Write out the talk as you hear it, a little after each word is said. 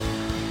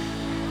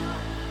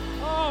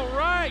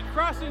right,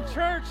 Crossing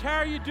Church, how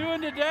are you doing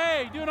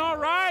today? Doing all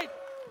right?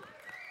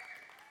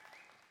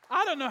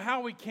 I don't know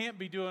how we can't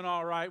be doing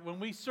all right when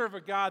we serve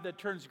a God that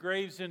turns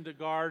graves into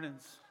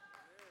gardens.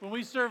 When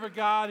we serve a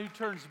God who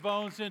turns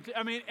bones into,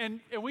 and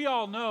we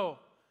all know,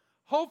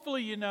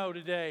 hopefully you know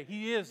today,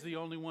 He is the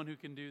only one who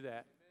can do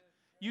that.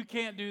 You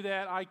can't do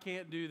that, I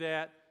can't do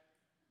that,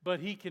 but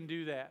He can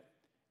do that.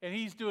 And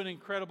He's doing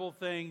incredible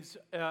things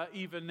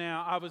even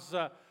now. I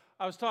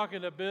was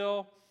talking to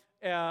Bill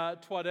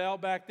Twaddell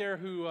back there,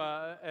 who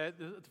at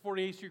the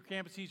 48th Street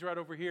campus, he's right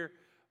over here.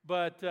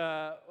 But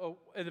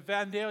at the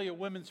Vandalia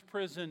Women's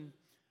Prison,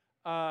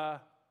 I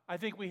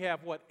think we have,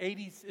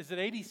 80, is it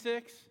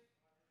 86?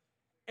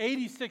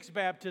 86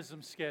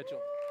 baptisms scheduled.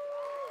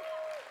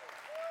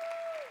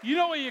 You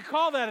know what you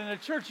call that in a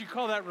church? You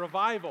call that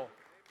revival.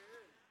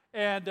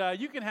 And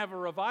you can have a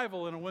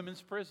revival in a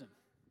women's prison.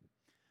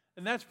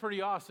 And that's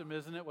pretty awesome,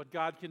 isn't it, what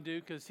God can do?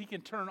 Because He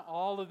can turn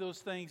all of those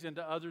things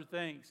into other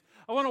things.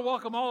 I want to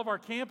welcome all of our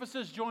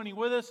campuses joining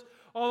with us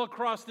all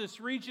across this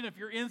region. If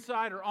you're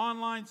inside or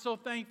online, so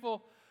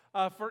thankful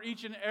for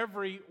each and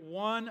every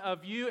one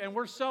of you. And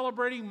we're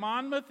celebrating.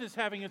 Monmouth is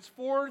having its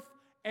 4th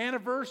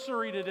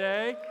anniversary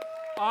today.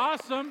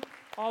 Awesome.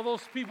 All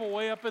those people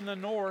way up in the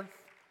north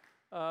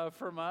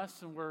from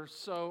us, and we're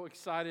so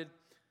excited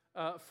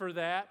for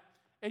that.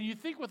 And you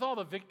think with all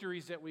the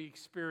victories that we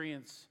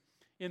experience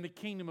in the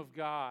kingdom of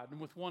God and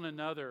with one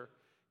another,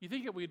 you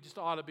think that we just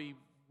ought to be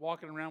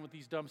walking around with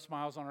these dumb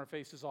smiles on our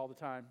faces all the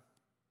time.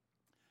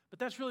 But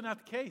that's really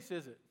not the case,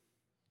 is it?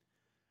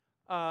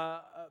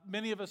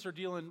 Many of us are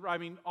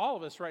all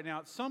of us right now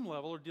at some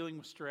level are dealing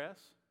with stress.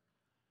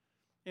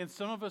 And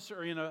some of us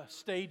are in a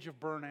stage of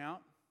burnout.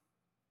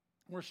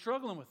 We're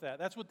struggling with that.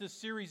 That's what this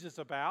series is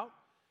about.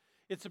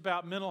 It's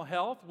about mental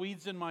health,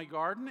 weeds in my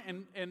garden.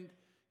 And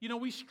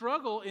we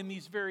struggle in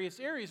these various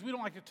areas. We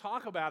don't like to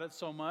talk about it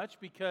so much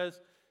because,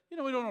 we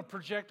don't want to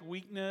project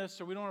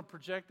weakness, or we don't want to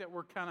project that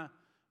we're kind of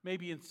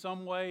maybe in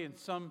some way, in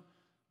some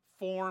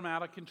form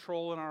out of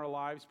control in our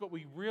lives. But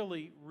we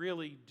really,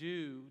 really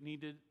do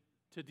need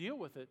to deal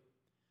with it.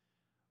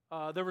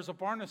 There was a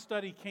Barna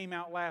study came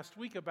out last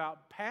week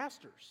about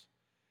pastors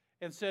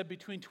and said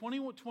between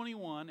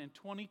 2021 and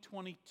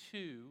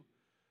 2022,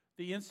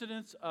 the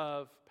incidence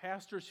of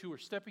pastors who are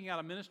stepping out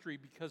of ministry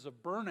because of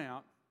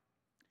burnout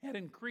had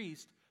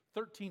increased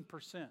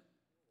 13%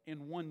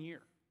 in 1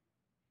 year.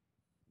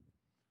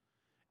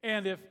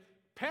 And if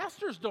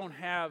pastors don't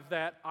have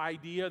that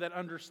idea, that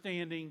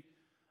understanding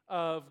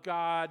of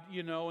God,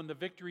 and the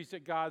victories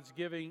that God's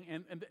giving,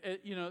 and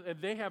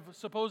they have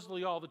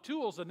supposedly all the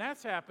tools, and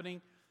that's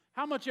happening,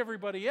 how much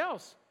everybody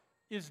else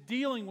is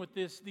dealing with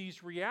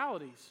these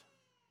realities.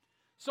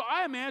 So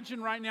I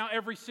imagine right now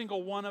every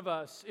single one of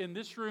us in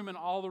this room and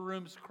all the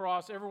rooms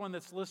across, everyone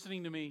that's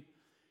listening to me,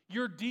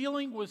 you're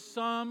dealing with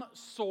some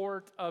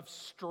sort of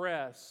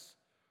stress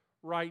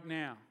right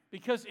now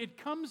because it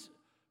comes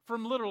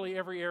from literally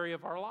every area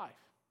of our life.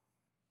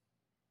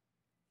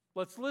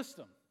 Let's list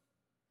them.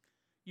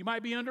 You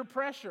might be under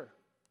pressure.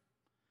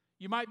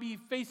 You might be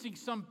facing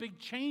some big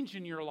change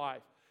in your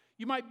life.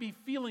 You might be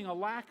feeling a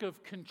lack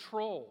of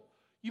control.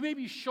 You may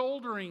be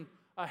shouldering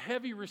a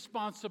heavy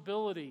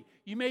responsibility.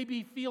 You may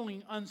be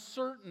feeling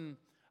uncertain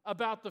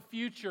about the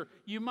future.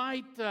 You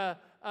might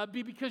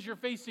be because you're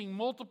facing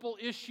multiple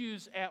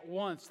issues at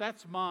once.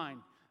 That's mine.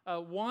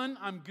 One,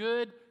 I'm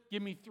good.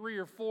 Give me 3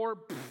 or 4.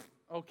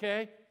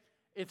 Okay?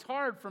 It's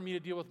hard for me to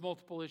deal with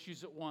multiple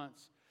issues at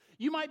once.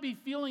 You might be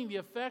feeling the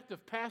effect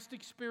of past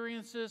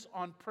experiences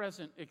on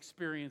present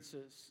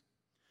experiences.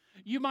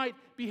 You might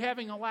be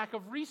having a lack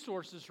of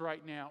resources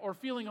right now or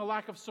feeling a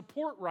lack of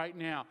support right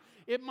now.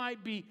 It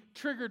might be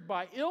triggered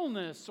by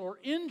illness or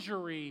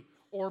injury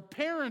or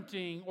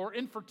parenting or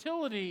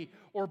infertility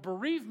or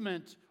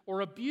bereavement or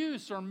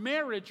abuse or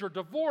marriage or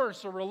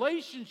divorce or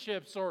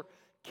relationships or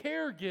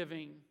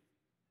caregiving.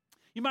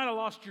 You might have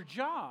lost your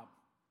job.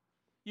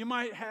 You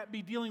might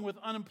be dealing with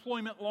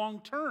unemployment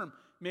long term,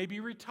 maybe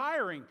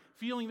retiring,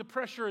 feeling the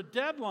pressure of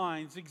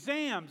deadlines,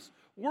 exams,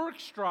 work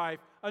strife,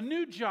 a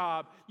new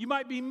job. You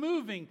might be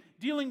moving,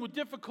 dealing with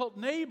difficult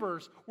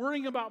neighbors,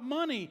 worrying about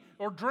money,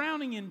 or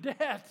drowning in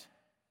debt.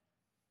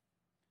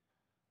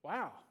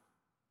 Wow.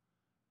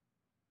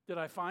 Did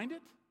I find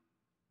it?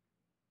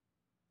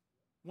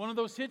 One of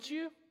those hits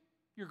you?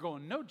 You're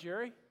going, no,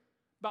 Jerry.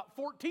 About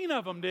 14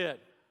 of them did.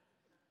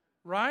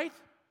 Right?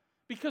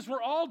 Because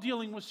we're all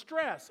dealing with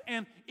stress.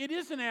 And it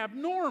isn't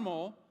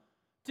abnormal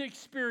to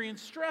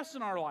experience stress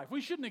in our life.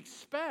 We shouldn't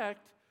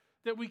expect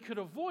that we could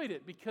avoid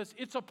it because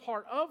it's a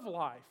part of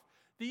life.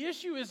 The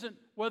issue isn't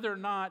whether or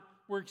not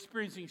we're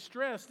experiencing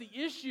stress. The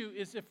issue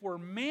is if we're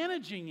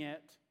managing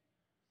it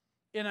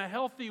in a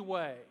healthy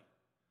way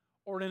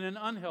or in an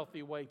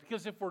unhealthy way.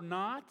 Because if we're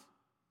not,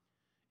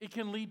 it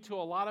can lead to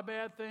a lot of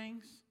bad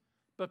things,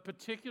 but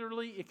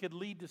particularly it could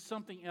lead to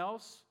something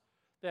else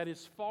that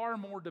is far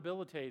more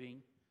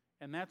debilitating,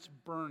 and that's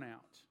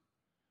burnout.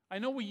 I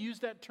know we use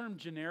that term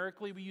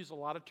generically. We use a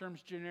lot of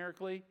terms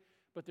generically,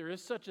 but there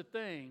is such a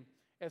thing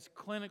as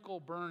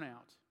clinical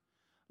burnout.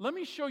 Let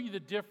me show you the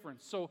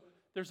difference. So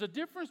there's a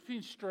difference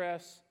between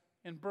stress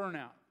and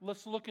burnout.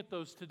 Let's look at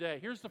those today.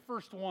 Here's the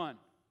first one.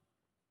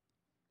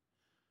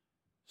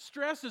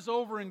 Stress is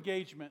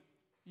over-engagement.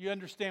 You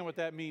understand what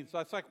that means.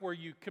 That's like where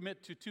you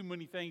commit to too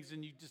many things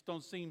and you just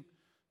don't seem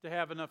to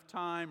have enough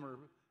time or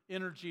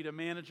energy to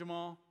manage them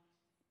all.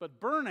 But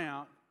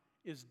burnout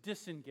is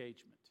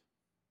disengagement.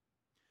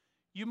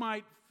 You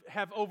might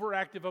have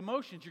overactive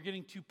emotions. You're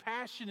getting too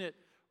passionate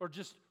or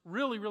just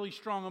really, really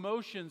strong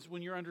emotions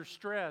when you're under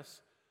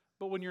stress.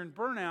 But when you're in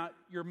burnout,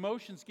 your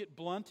emotions get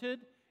blunted.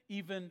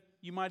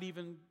 You might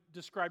even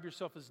describe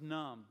yourself as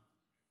numb.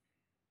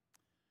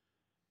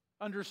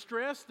 Under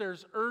stress,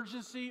 there's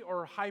urgency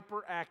or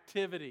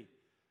hyperactivity.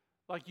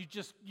 Like you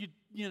just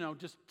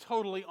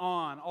totally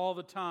on all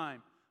the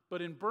time.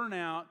 But in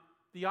burnout,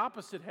 the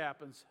opposite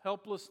happens,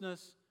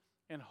 helplessness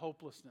and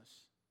hopelessness.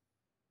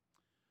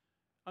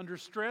 Under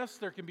stress,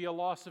 there can be a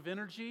loss of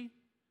energy,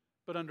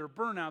 but under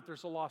burnout,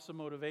 there's a loss of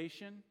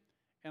motivation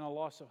and a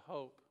loss of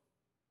hope.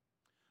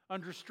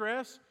 Under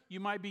stress, you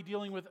might be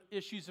dealing with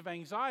issues of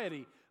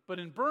anxiety, but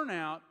in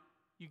burnout,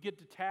 you get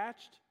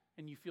detached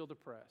and you feel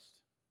depressed.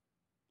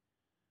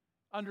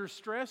 Under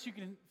stress, you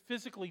can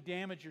physically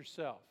damage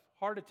yourself.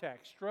 Heart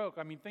attack, stroke,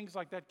 things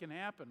like that can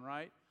happen,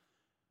 right?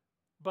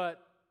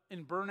 But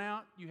in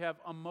burnout, you have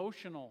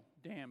emotional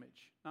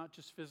damage, not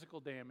just physical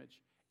damage.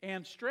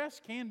 And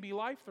stress can be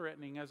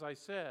life-threatening, as I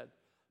said.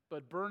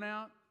 But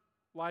burnout,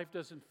 life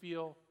doesn't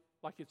feel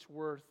like it's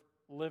worth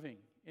living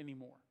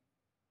anymore.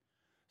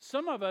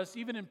 Some of us,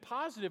 even in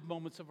positive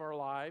moments of our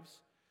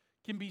lives,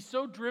 can be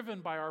so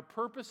driven by our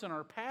purpose and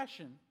our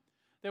passion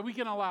that we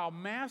can allow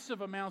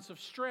massive amounts of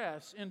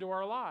stress into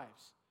our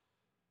lives.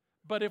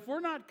 But if we're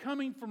not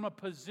coming from a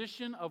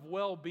position of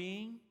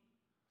well-being,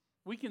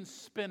 we can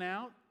spin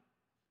out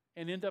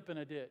and end up in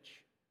a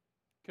ditch.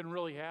 It can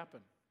really happen.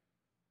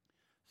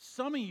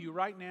 Some of you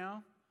right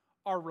now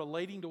are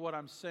relating to what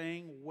I'm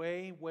saying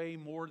way, way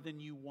more than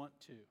you want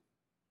to.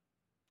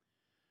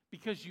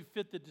 Because you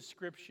fit the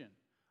description.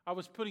 I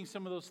was putting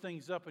some of those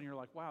things up and you're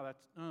like, wow,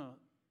 that's,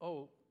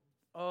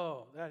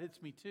 that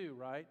hits me too,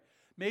 right?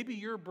 Maybe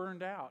you're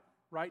burned out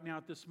right now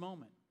at this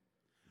moment.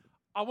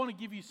 I want to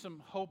give you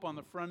some hope on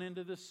the front end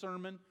of this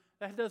sermon.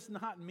 That does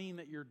not mean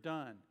that you're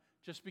done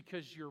just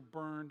because you're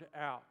burned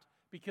out.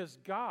 Because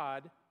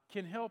God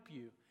can help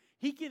you.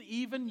 He can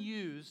even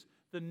use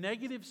the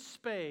negative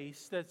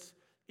space that's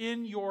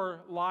in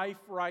your life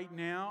right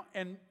now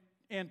and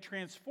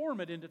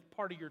transform it into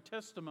part of your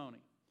testimony.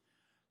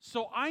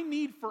 So I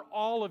need for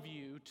all of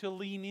you to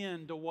lean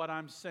into what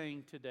I'm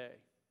saying today.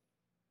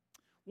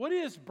 What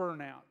is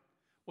burnout?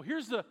 Well,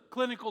 here's the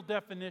clinical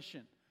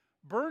definition.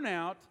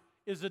 Burnout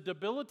is a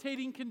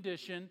debilitating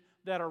condition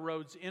that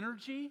erodes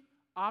energy,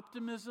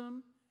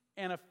 optimism,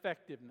 and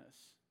effectiveness.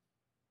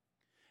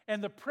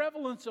 And the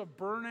prevalence of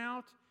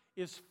burnout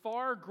is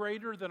far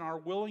greater than our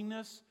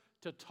willingness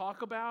to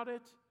talk about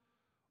it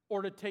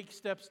or to take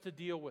steps to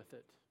deal with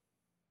it.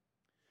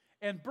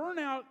 And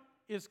burnout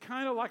is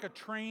kind of like a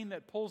train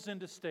that pulls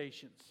into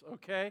stations,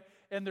 okay?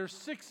 And there's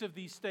 6 of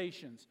these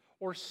stations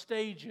or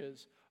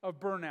stages of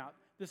burnout.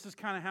 This is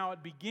kind of how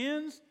it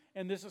begins,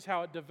 and this is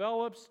how it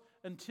develops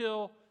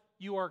until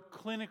you are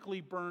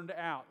clinically burned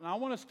out. And I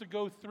want us to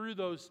go through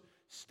those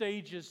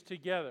stages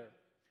together.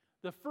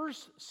 The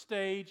first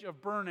stage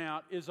of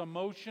burnout is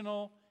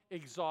emotional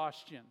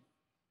exhaustion.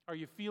 Are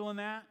you feeling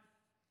that?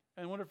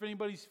 I wonder if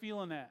anybody's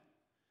feeling that.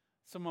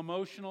 Some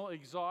emotional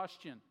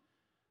exhaustion.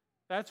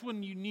 That's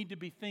when you need to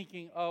be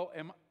thinking,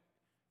 am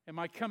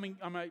I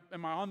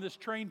on this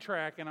train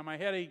track and am I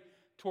heading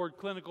toward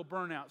clinical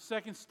burnout?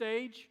 Second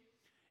stage,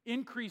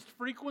 increased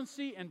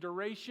frequency and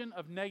duration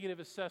of negative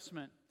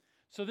assessment.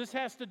 So this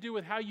has to do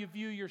with how you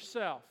view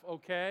yourself,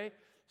 okay?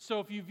 So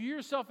if you view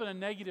yourself in a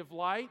negative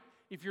light,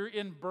 if you're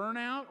in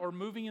burnout or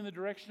moving in the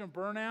direction of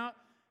burnout,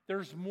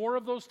 there's more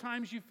of those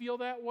times you feel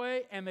that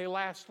way, and they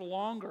last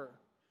longer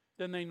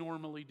than they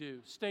normally do.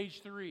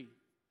 Stage 3,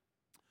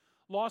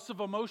 loss of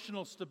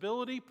emotional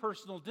stability,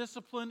 personal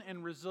discipline,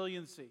 and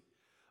resiliency.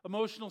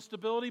 Emotional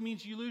stability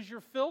means you lose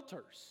your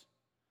filters.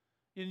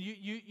 And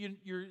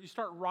you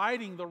start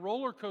riding the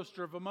roller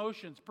coaster of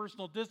emotions.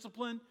 Personal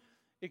discipline,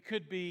 it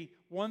could be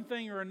one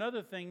thing or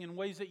another thing in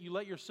ways that you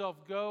let yourself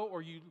go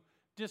or you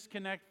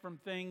disconnect from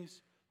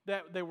things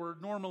that they were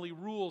normally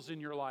rules in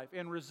your life.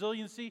 And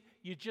resiliency,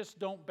 you just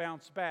don't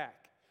bounce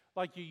back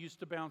like you used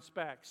to bounce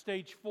back.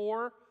 Stage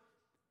 4,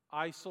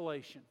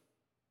 isolation.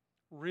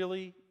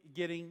 Really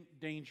getting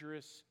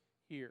dangerous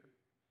here.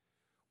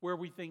 Where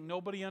we think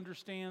nobody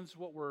understands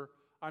what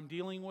I'm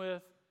dealing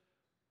with.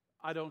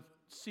 I don't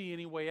see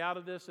any way out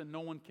of this and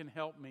no one can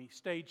help me.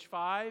 Stage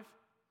 5,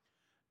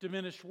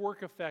 diminished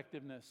work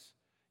effectiveness.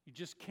 You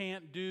just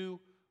can't do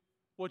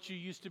what you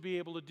used to be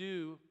able to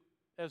do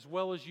as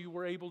well as you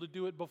were able to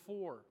do it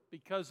before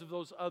because of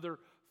those other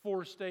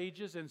 4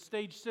 stages. And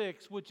stage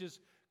 6, which is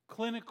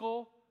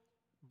clinical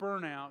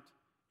burnout,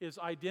 is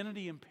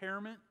identity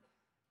impairment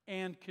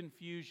and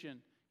confusion.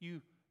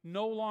 You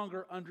no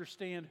longer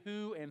understand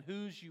who and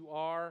whose you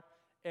are,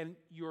 and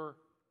you're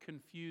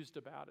confused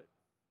about it.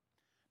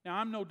 Now,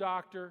 I'm no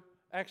doctor.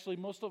 Actually,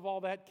 most of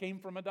all that came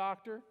from a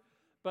doctor.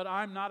 but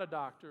I'm not a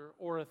doctor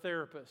or a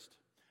therapist.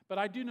 But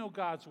I do know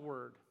God's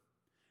Word.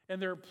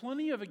 And there are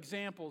plenty of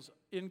examples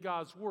in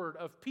God's Word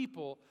of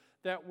people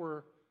that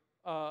were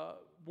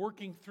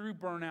working through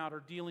burnout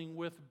or dealing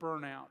with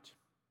burnout.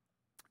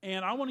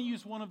 And I want to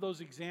use one of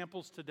those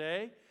examples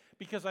today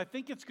because I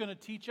think it's going to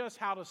teach us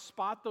how to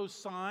spot those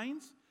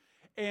signs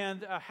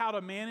and how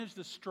to manage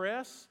the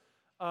stress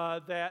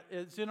that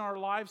is in our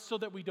lives so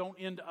that we don't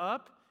end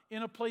up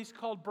in a place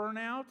called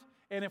burnout.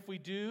 And if we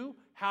do,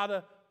 how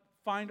to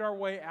find our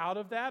way out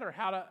of that or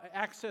how to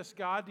access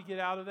God to get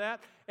out of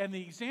that. And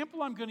the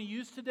example I'm going to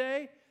use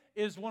today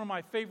is one of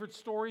my favorite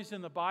stories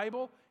in the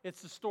Bible.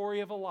 It's the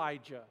story of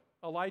Elijah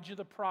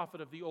the prophet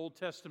of the Old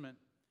Testament.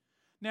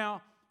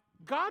 Now,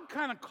 God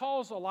kind of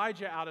calls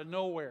Elijah out of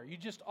nowhere. You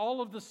just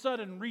all of a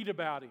sudden read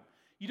about him.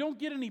 You don't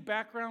get any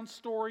background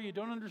story. You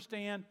don't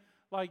understand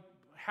like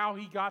how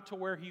he got to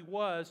where he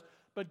was.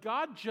 But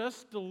God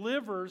just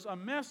delivers a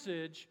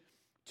message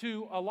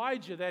to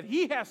Elijah that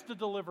he has to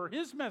deliver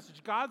his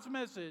message, God's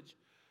message,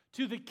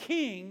 to the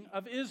king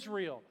of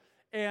Israel.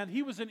 And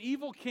he was an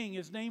evil king.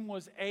 His name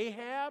was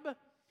Ahab.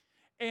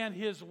 And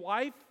his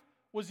wife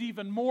was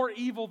even more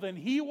evil than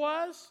he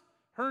was.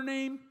 Her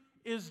name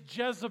is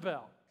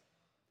Jezebel.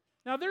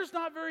 Now, there's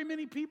not very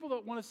many people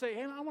that want to say,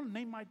 hey, I want to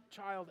name my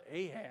child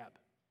Ahab.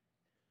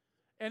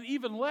 And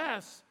even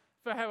less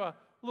if I have a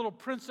little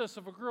princess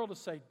of a girl to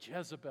say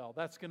Jezebel.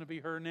 That's going to be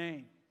her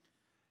name.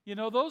 You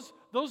know,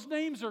 those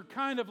names are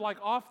kind of like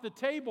off the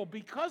table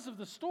because of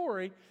the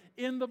story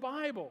in the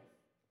Bible.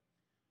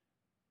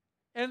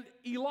 And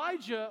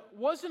Elijah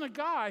wasn't a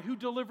guy who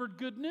delivered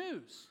good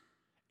news.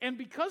 And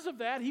because of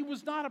that, he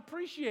was not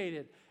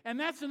appreciated. And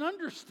that's an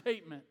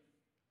understatement.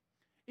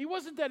 It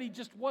wasn't that he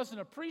just wasn't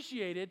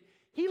appreciated.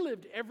 He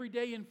lived every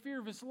day in fear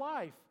of his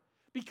life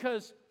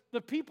because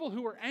the people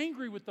who were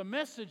angry with the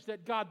message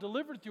that God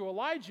delivered through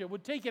Elijah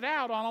would take it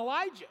out on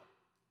Elijah.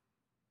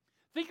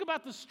 Think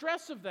about the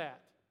stress of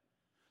that.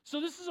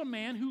 So this is a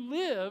man who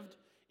lived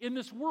in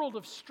this world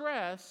of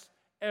stress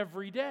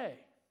every day.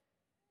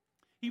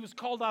 He was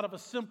called out of a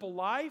simple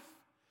life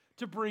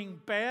to bring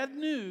bad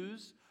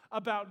news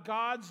about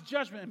God's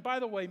judgment. And by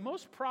the way,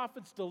 most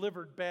prophets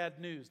delivered bad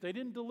news. They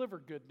didn't deliver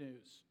good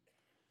news.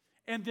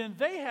 And then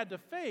they had to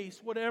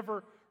face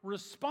whatever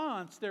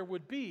response there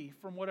would be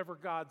from whatever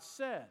God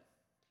said.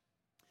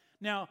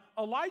 Now,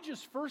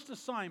 Elijah's first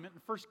assignment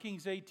in 1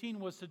 Kings 18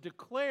 was to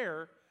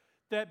declare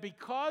that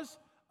because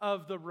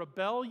of the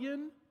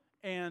rebellion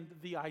and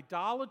the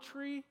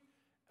idolatry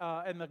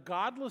and the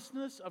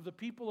godlessness of the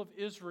people of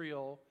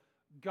Israel,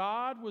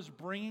 God was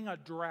bringing a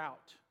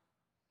drought.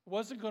 It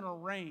wasn't going to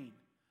rain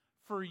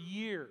for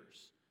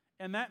years.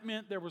 And that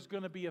meant there was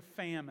going to be a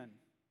famine.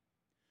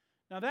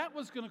 Now, that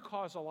was going to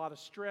cause a lot of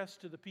stress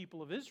to the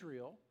people of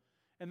Israel,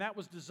 and that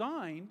was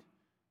designed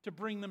to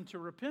bring them to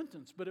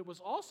repentance. But it was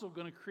also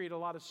going to create a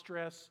lot of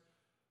stress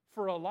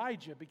for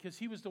Elijah because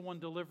he was the one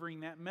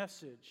delivering that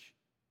message.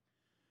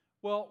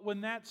 Well,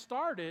 when that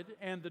started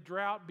and the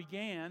drought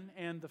began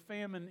and the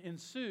famine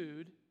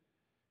ensued,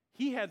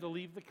 he had to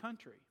leave the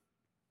country.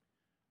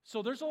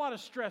 So there's a lot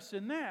of stress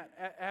in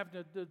that,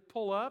 having to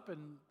pull up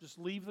and just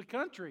leave the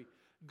country,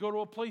 go to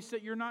a place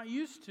that you're not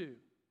used to.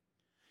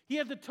 He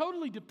had to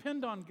totally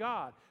depend on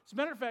God. As a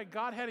matter of fact,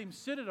 God had him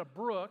sit at a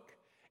brook,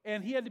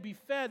 and he had to be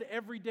fed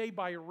every day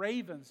by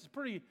ravens. It's a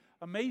pretty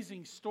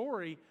amazing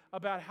story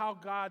about how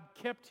God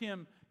kept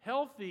him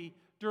healthy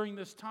during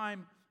this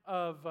time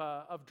of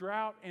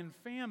drought and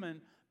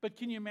famine. But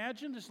can you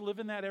imagine just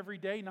living that every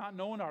day, not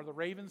knowing, are the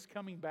ravens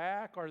coming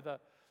back?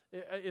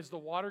 Is the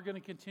water going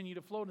to continue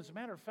to flow? And as a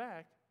matter of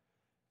fact,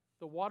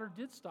 the water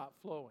did stop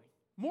flowing.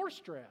 More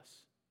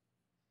stress.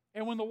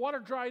 And when the water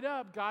dried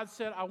up, God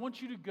said, I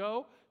want you to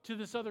go to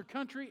this other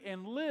country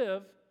and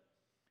live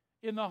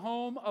in the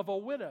home of a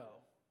widow.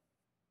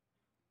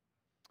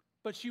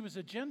 But she was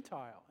a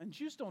Gentile, and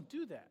Jews don't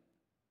do that.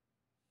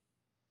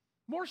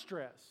 More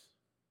stress.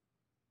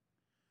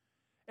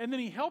 And then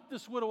he helped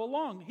this widow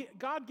along.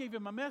 God gave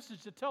him a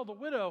message to tell the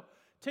widow,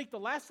 take the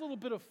last little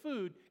bit of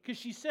food, because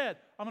she said,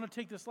 I'm going to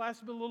take this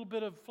last little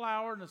bit of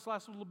flour and this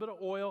last little bit of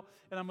oil,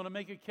 and I'm going to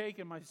make a cake,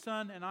 and my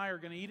son and I are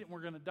going to eat it, and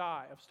we're going to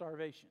die of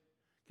starvation,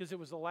 because it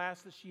was the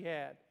last that she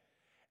had.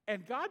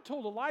 And God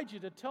told Elijah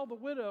to tell the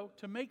widow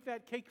to make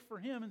that cake for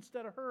him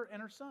instead of her and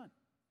her son.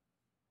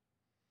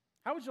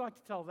 How would you like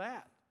to tell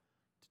that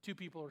to two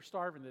people who are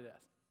starving to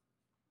death?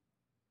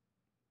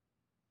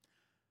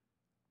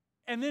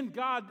 And then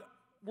God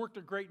worked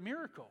a great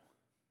miracle.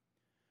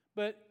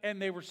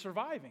 And they were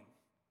surviving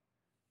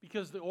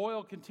because the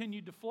oil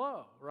continued to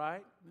flow,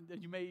 right?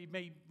 You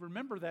may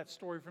remember that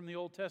story from the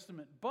Old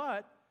Testament.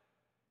 But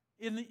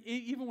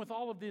even with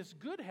all of this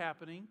good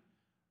happening,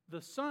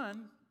 the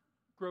son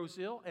grows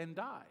ill and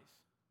dies.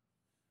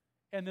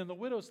 And then the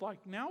widow's like,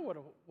 now what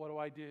do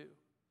I do?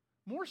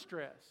 More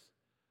stress.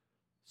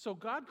 So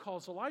God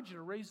calls Elijah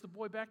to raise the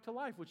boy back to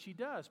life, which he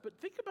does. But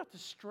think about the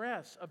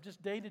stress of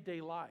just day-to-day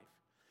life.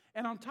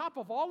 And on top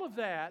of all of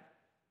that,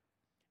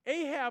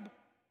 Ahab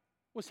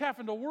was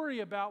having to worry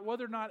about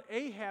whether or not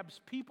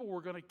Ahab's people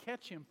were going to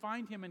catch him,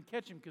 find him and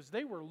catch him, because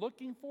they were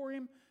looking for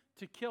him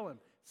to kill him.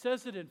 It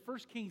says it in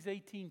 1 Kings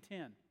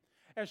 18:10.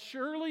 As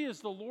surely as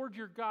the Lord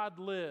your God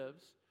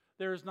lives,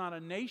 there is not a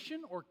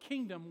nation or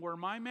kingdom where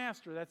my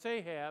master, that's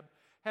Ahab,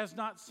 has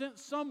not sent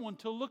someone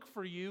to look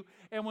for you.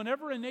 And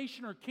whenever a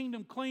nation or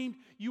kingdom claimed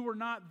you were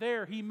not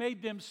there, he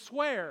made them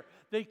swear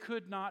they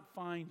could not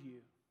find you.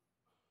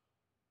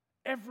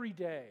 Every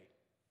day.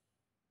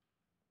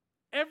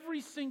 Every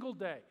single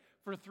day.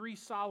 For 3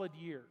 solid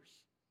years,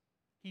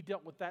 he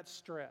dealt with that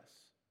stress.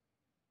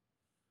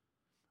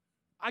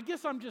 I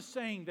guess I'm just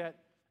saying that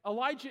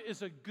Elijah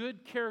is a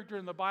good character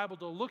in the Bible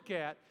to look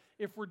at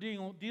if we're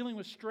dealing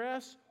with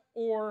stress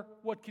or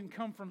what can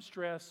come from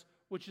stress,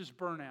 which is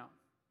burnout.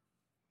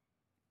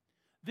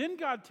 Then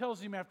God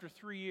tells him after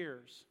 3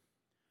 years,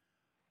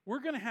 we're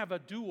going to have a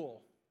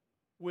duel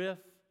with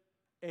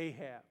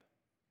Ahab.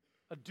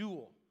 A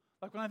duel.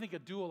 Like when I think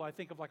of duel, I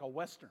think of like a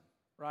Western,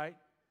 right?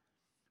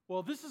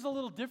 Well, this is a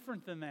little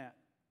different than that.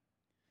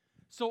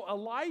 So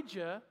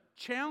Elijah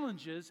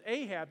challenges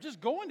Ahab,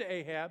 just going to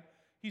Ahab,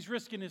 he's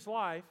risking his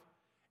life,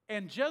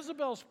 and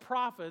Jezebel's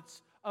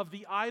prophets of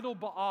the idol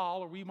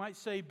Baal, or we might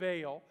say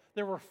Baal,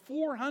 there were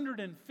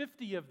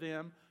 450 of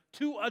them,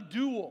 to a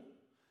duel.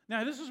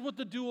 Now, this is what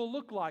the duel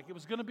looked like. It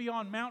was going to be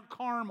on Mount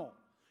Carmel,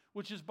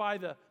 which is by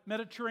the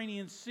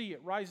Mediterranean Sea.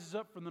 It rises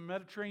up from the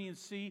Mediterranean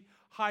Sea,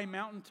 high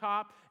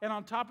mountaintop. And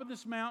on top of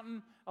this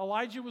mountain,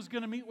 Elijah was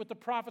going to meet with the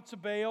prophets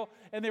of Baal,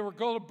 and they were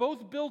going to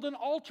both build an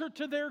altar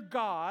to their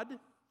God,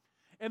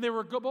 and they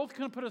were both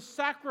going to put a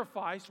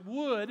sacrifice,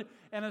 wood,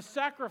 and a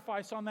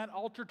sacrifice on that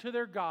altar to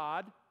their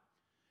God.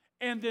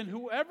 And then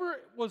whoever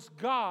was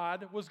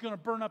God was going to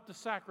burn up the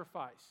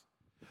sacrifice.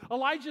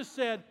 Elijah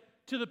said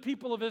to the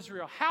people of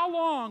Israel, how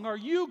long are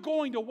you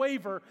going to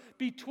waver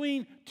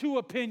between two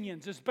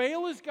opinions? If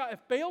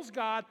Baal's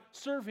God,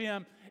 serve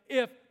him.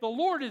 If the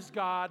Lord is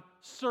God,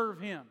 serve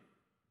him.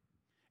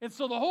 And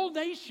so the whole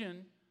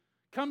nation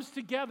comes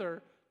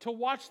together to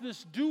watch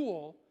this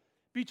duel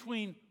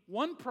between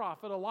one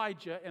prophet,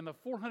 Elijah, and the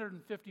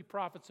 450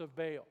 prophets of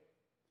Baal.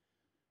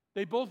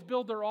 They both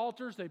build their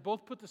altars. They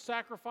both put the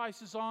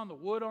sacrifices on, the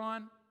wood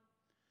on.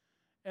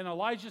 And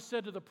Elijah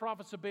said to the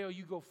prophets of Baal,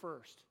 you go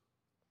first.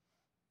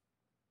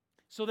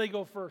 So they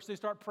go first. They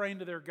start praying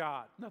to their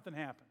God. Nothing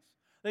happens.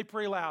 They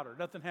pray louder.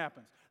 Nothing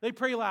happens. They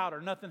pray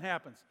louder. Nothing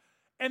happens.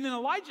 And then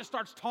Elijah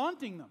starts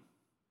taunting them.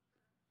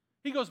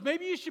 He goes,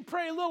 maybe you should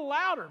pray a little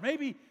louder.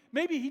 Maybe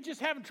he's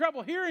just having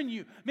trouble hearing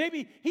you.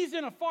 Maybe he's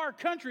in a far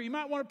country. You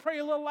might want to pray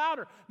a little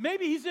louder.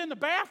 Maybe he's in the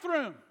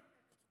bathroom.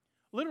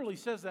 Literally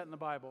says that in the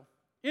Bible.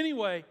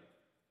 Anyway,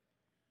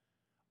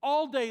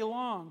 all day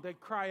long they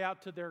cry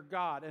out to their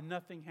God and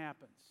nothing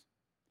happens.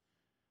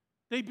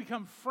 They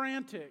become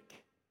frantic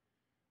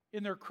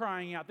in their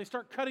crying out. They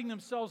start cutting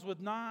themselves with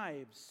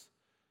knives,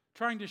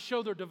 trying to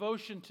show their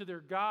devotion to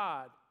their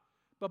God.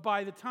 But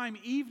by the time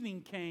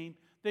evening came,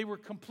 they were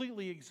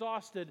completely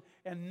exhausted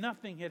and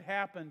nothing had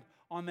happened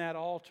on that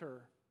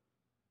altar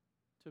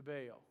to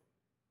Baal.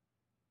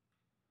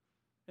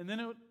 And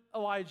then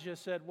Elijah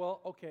said, well,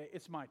 okay,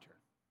 it's my turn.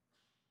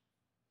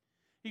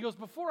 He goes,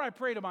 before I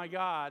pray to my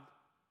God,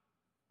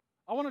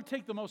 I want to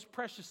take the most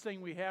precious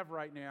thing we have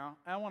right now,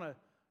 and I want to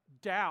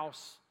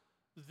douse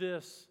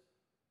this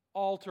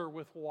altar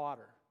with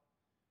water.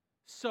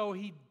 So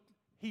he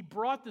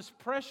brought this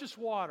precious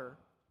water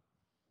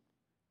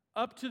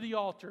up to the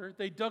altar.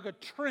 They dug a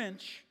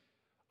trench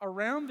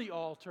around the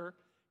altar.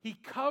 He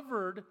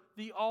covered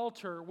the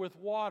altar with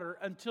water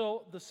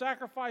until the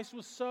sacrifice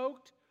was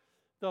soaked,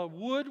 the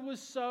wood was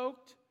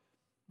soaked,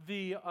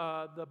 the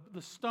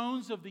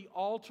stones of the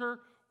altar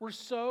were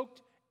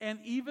soaked, and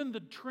even the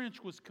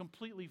trench was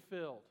completely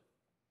filled.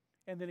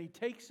 And then he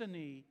takes a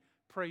knee,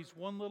 prays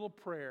one little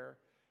prayer.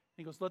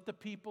 He goes, let the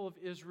people of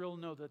Israel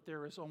know that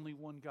there is only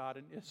one God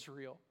in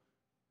Israel.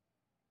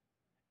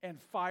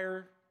 And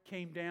fire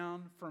came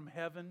down from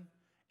heaven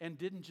and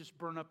didn't just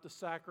burn up the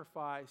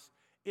sacrifice.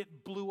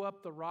 It blew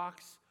up the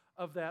rocks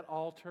of that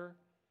altar.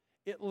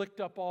 It licked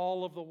up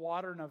all of the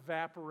water and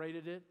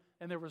evaporated it.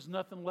 And there was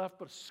nothing left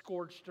but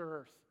scorched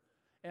earth.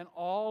 And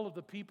all of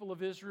the people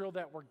of Israel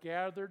that were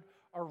gathered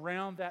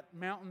around that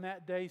mountain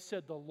that day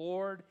said, the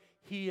Lord,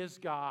 He is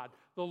God.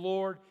 The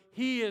Lord,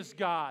 He is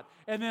God.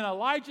 And then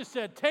Elijah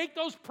said, take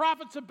those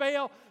prophets of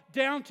Baal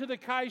down to the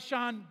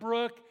Kishon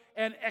Brook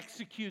and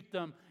execute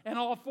them. And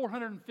all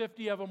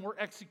 450 of them were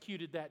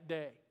executed that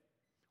day.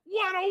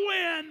 What a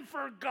win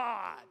for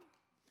God.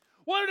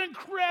 What an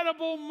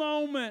incredible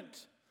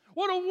moment.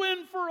 What a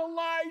win for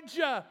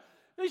Elijah.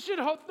 They should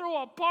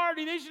throw a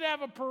party. They should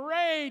have a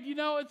parade. You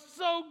know, it's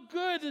so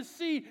good to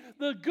see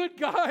the good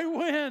guy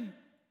win.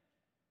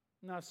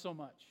 Not so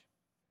much.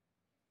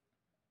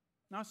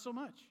 Not so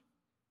much.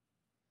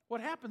 What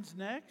happens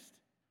next?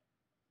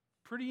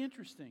 Pretty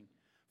interesting.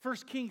 1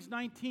 Kings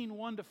 19,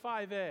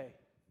 1-5a.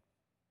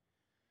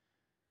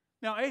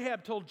 Now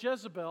Ahab told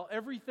Jezebel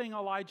everything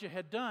Elijah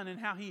had done and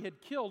how he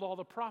had killed all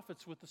the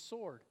prophets with the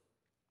sword.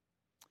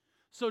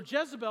 So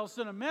Jezebel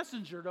sent a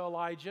messenger to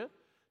Elijah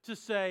to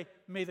say,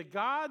 may the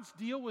gods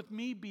deal with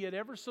me, be it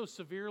ever so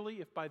severely,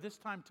 if by this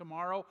time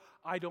tomorrow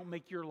I don't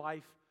make your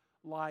life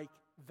like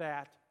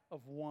that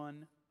of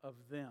one of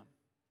them.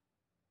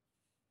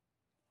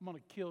 I'm going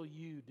to kill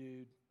you,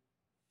 dude.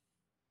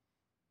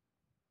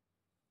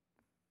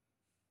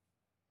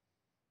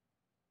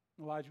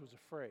 Elijah was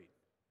afraid.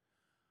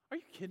 Are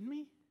you kidding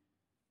me?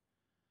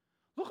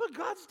 Look what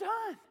God's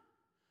done.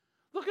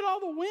 Look at all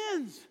the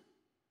winds.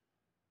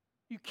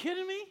 You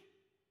kidding me?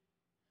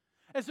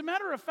 As a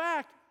matter of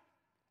fact,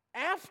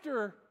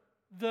 after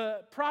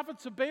the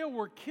prophets of Baal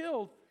were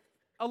killed,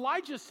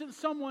 Elijah sent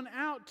someone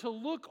out to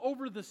look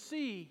over the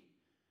sea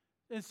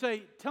and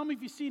say, tell me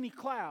if you see any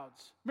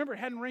clouds. Remember, it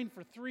hadn't rained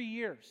for 3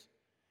 years.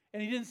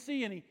 And he didn't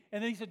see any.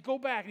 And then he said, go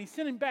back. And he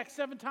sent him back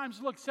 7 times.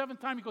 Look,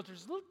 7th time, he goes,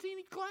 there's a little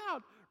teeny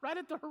cloud right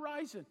at the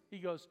horizon. He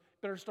goes,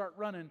 better start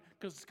running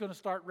because it's going to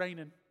start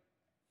raining.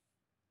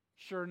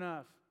 Sure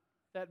enough,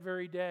 that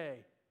very day,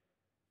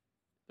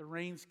 the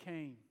rains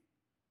came.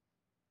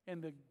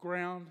 And the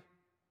ground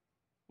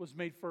was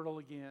made fertile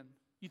again.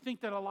 You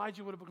think that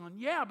Elijah would have gone,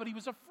 yeah, but he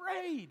was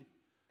afraid.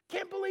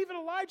 Can't believe it,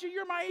 Elijah,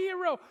 you're my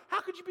hero.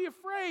 How could you be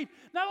afraid?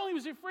 Not only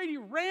was he afraid, he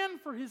ran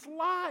for his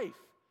life.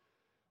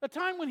 A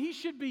time when he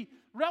should be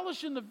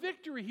relishing the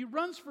victory, he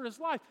runs for his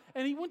life.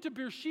 And he went to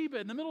Beersheba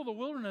in the middle of the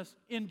wilderness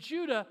in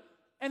Judah,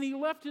 and he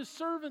left his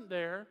servant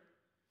there.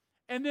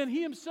 And then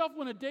he himself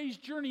went a day's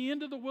journey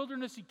into the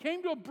wilderness. He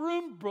came to a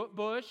broom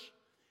bush.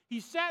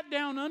 He sat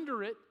down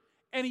under it,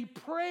 and he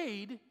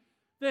prayed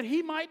that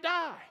he might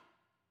die.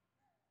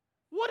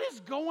 What is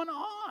going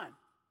on?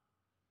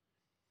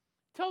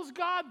 Tells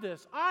God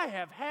this, I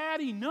have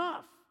had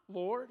enough,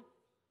 Lord.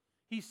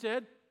 He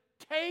said,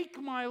 take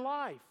my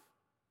life.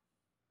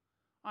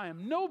 I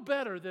am no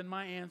better than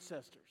my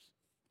ancestors.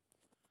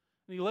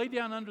 And he lay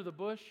down under the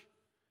bush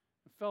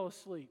and fell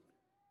asleep.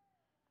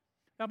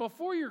 Now,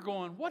 before you're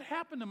going, what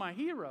happened to my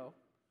hero?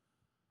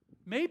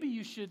 Maybe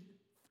you should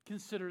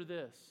consider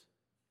this.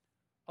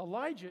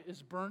 Elijah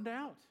is burned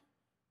out.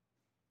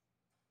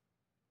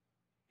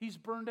 He's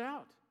burned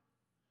out.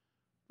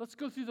 Let's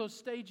go through those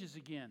stages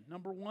again.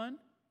 Number 1,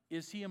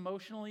 is he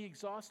emotionally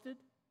exhausted?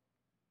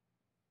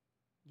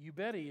 You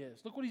bet he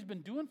is. Look what he's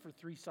been doing for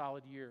 3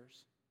 solid years.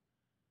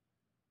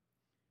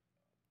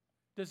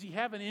 Does he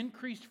have an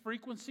increased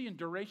frequency and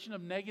duration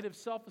of negative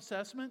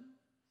self-assessment?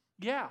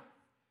 Yeah.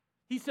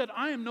 He said,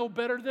 I am no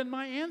better than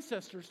my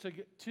ancestors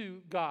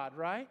to God,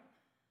 right?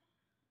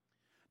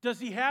 Does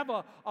he have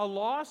a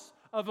loss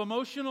of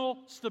emotional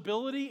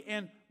stability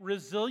and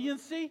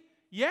resiliency?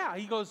 Yeah.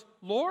 He goes,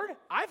 Lord,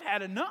 I've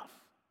had enough.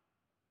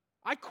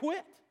 I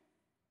quit.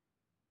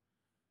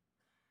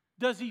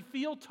 Does he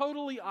feel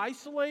totally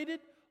isolated?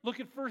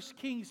 Look at 1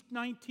 Kings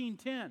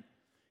 19:10.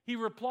 He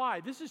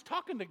replied, this is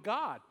talking to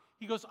God.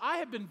 He goes, I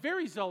have been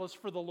very zealous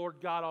for the Lord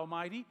God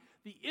Almighty.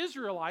 The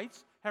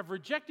Israelites have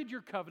rejected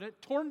your covenant,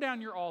 torn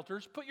down your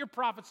altars, put your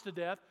prophets to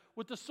death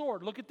with the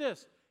sword. Look at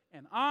this.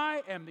 And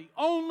I am the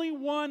only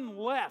one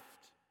left.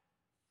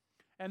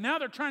 And now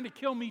they're trying to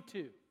kill me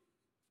too.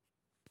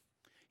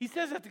 He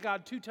says that to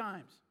God 2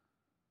 times.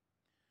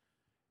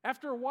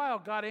 After a while,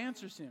 God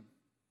answers him.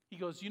 He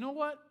goes, you know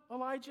what,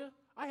 Elijah?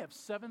 I have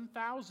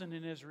 7,000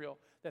 in Israel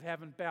that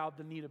haven't bowed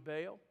the knee to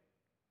Baal.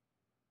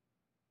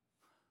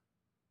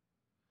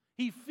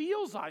 He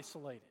feels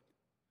isolated,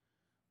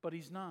 but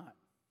he's not.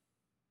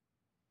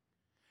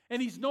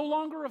 And he's no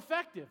longer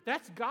effective.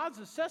 That's God's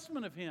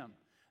assessment of him.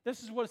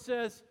 This is what it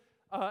says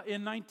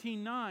in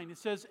 19:9. It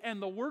says,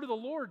 and the word of the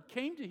Lord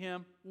came to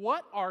him,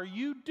 what are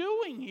you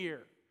doing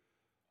here,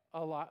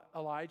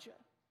 Elijah?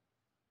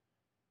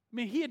 I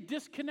mean, he had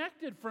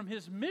disconnected from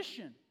his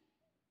mission.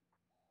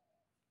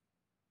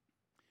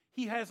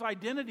 He has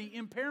identity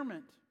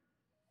impairment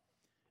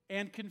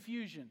and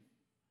confusion.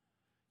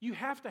 You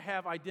have to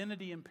have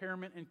identity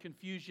impairment and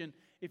confusion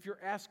if you're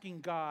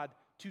asking God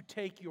to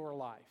take your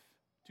life,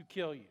 to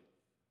kill you.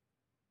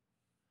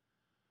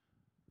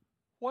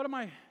 What am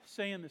I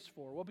saying this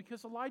for? Well,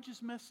 because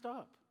Elijah's messed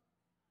up.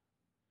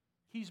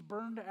 He's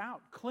burned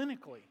out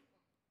clinically.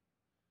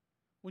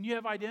 When you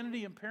have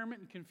identity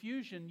impairment and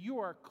confusion, you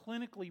are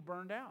clinically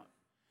burned out.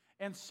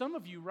 And some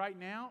of you right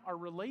now are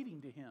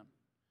relating to him.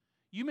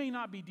 You may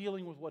not be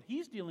dealing with what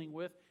he's dealing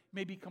with,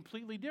 may be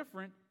completely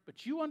different,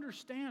 but you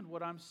understand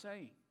what I'm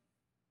saying.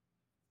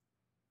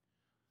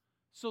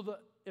 So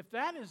if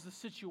that is the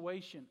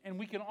situation, and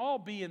we can all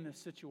be in this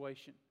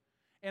situation,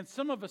 and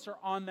some of us are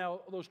on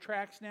those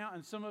tracks now,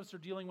 and some of us are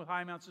dealing with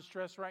high amounts of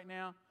stress right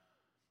now,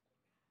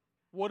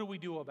 what do we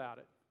do about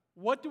it?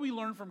 What do we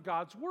learn from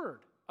God's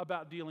Word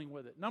about dealing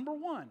with it? Number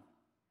 1,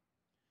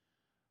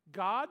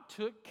 God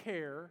took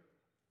care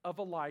of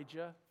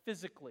Elijah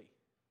physically.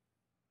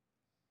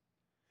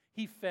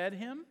 He fed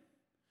him.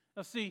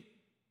 Now see,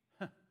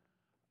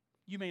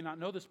 you may not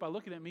know this by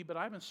looking at me, but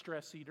I'm a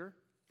stress eater.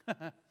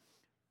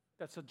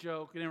 That's a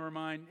joke, never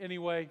mind.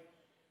 Anyway,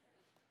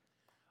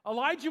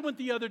 Elijah went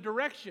the other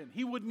direction.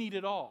 He wouldn't eat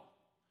at all.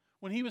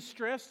 When he was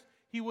stressed,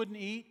 he wouldn't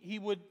eat. He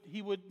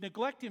would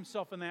neglect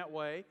himself in that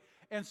way.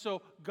 And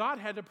so God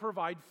had to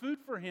provide food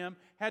for him,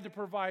 had to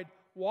provide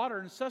water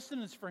and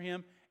sustenance for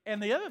him,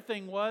 And the other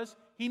thing was,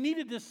 he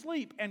needed to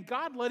sleep, and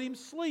God let him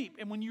sleep.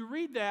 And when you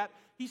read that,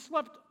 he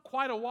slept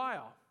quite a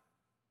while.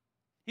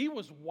 He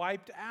was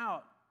wiped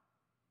out.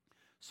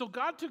 So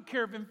God took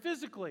care of him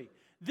physically.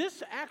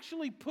 This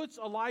actually puts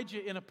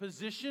Elijah in a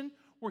position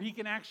where he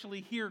can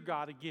actually hear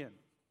God again.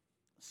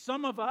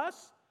 Some of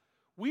us,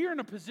 we are in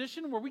a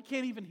position where we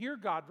can't even hear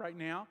God right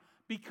now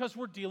because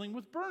we're dealing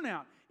with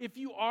burnout. If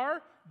you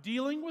are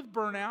dealing with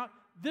burnout,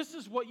 this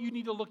is what you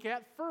need to look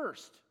at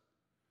first.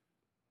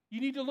 You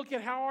need to look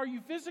at how are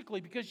you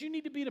physically, because you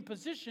need to be in a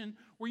position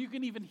where you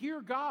can even hear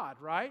God,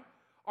 right?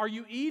 Are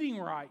you eating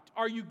right?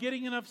 Are you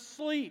getting enough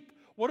sleep?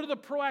 What are the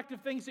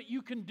proactive things that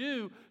you can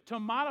do to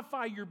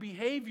modify your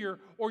behavior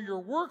or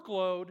your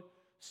workload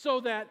so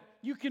that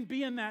you can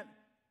be in that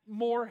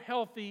more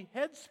healthy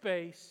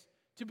headspace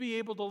to be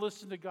able to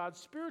listen to God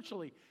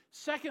spiritually?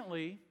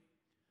 Secondly,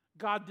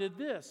 God did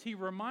this. He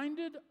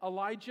reminded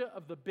Elijah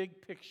of the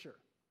big picture,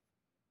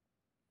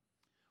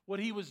 what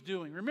he was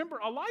doing. Remember,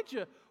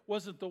 Elijah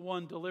wasn't the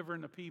one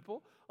delivering the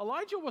people.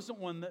 Elijah wasn't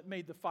one that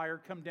made the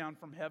fire come down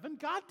from heaven.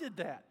 God did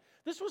that.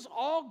 This was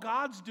all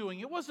God's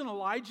doing. It wasn't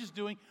Elijah's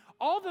doing.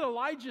 All that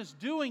Elijah's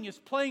doing is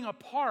playing a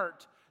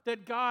part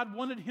that God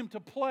wanted him to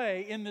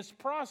play in this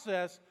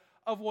process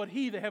of what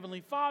he, the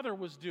Heavenly Father,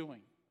 was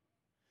doing.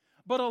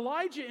 But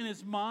Elijah, in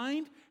his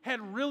mind,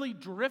 had really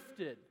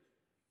drifted.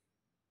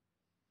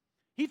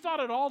 He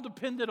thought it all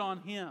depended on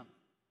him.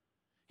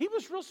 He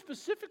was real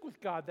specific with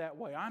God that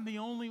way. I'm the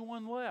only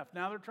one left.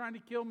 Now they're trying to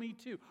kill me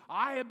too.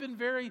 I have been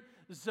very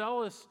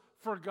zealous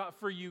for God,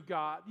 for you,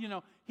 God. You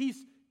know,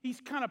 he's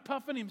kind of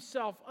puffing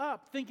himself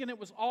up, thinking it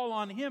was all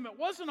on him. It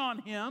wasn't on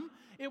him.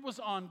 It was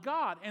on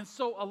God. And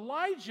so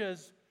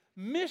Elijah's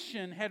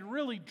mission had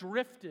really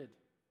drifted.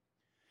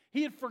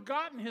 He had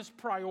forgotten his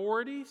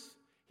priorities.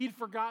 He'd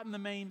forgotten the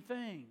main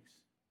things.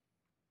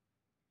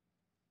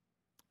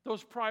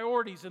 Those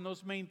priorities and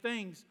those main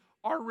things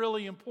are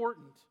really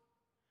important.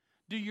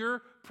 Do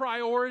your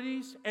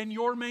priorities and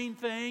your main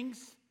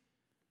things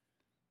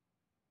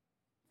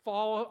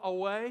fall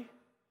away?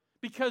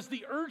 Because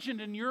the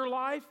urgent in your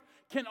life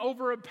can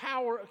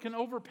overpower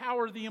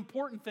the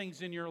important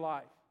things in your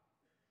life.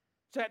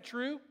 Is that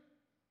true?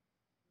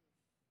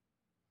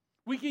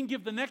 We can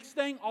give the next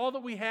thing all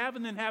that we have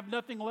and then have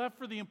nothing left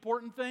for the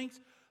important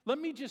things. Let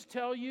me just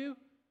tell you,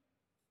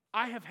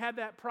 I have had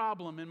that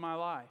problem in my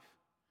life,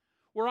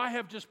 where I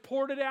have just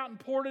poured it out and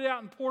poured it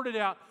out and poured it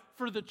out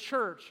for the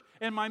church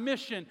and my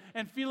mission,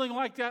 and feeling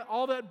like that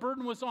all that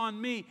burden was on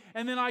me.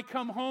 And then I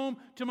come home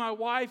to my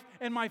wife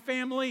and my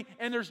family,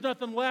 and there's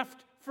nothing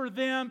left for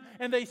them,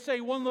 and they say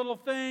one little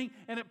thing,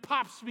 and it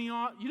pops me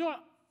on. You know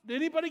what?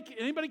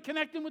 Anybody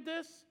connecting with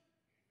this?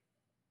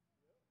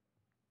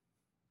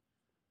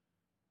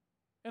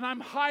 And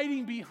I'm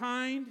hiding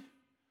behind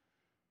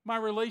my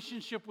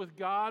relationship with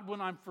God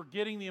when I'm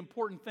forgetting the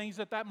important things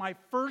that my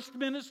first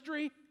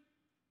ministry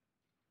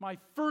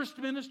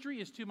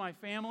is to my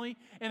family.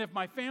 And if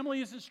my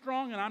family isn't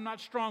strong and I'm not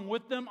strong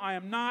with them, I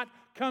am not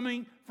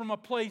coming from a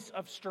place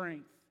of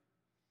strength.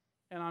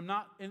 And I'm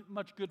not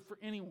much good for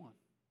anyone.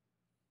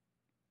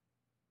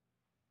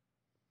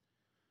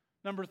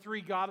 Number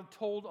 3, God had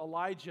told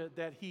Elijah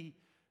that he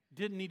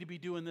didn't need to be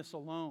doing this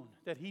alone,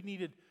 that he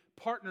needed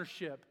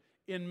partnership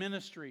in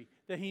ministry,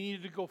 that he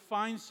needed to go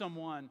find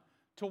someone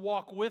to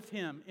walk with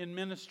him in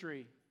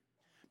ministry.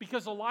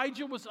 Because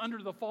Elijah was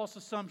under the false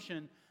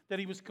assumption that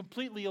he was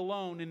completely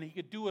alone and he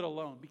could do it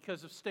alone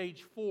because of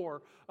stage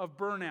 4 of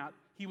burnout.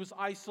 He was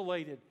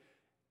isolated.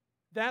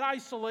 That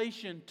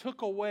isolation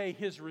took away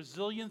his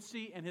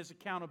resiliency and his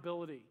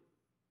accountability.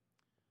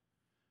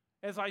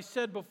 As I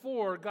said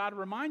before, God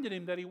reminded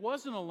him that he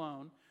wasn't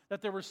alone,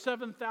 that there were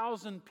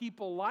 7,000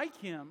 people like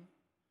him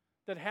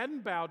that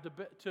hadn't bowed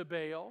to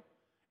Baal,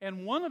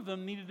 and one of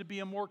them needed to be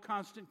a more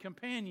constant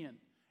companion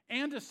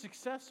and a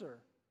successor.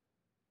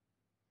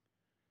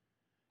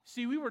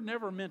 See, we were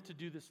never meant to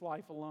do this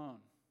life alone.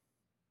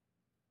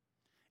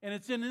 And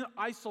it's in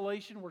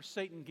isolation where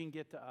Satan can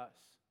get to us.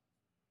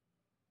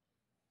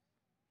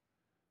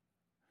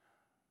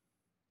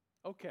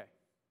 Okay.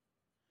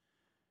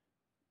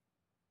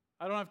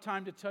 I don't have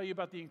time to tell you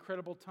about the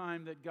incredible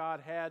time that God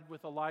had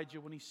with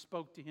Elijah when he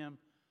spoke to him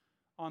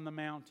on the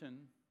mountain.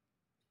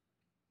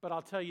 But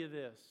I'll tell you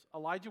this.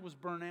 Elijah was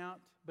burnt out,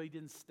 but he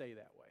didn't stay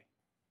that way.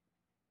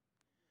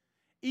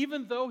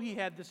 Even though he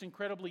had this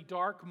incredibly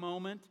dark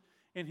moment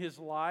in his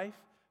life,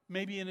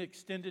 maybe an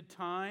extended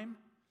time,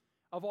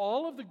 of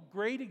all of the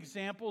great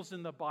examples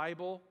in the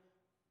Bible,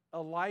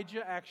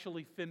 Elijah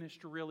actually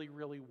finished really,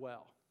 really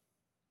well.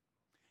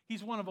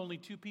 He's one of only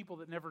 2 people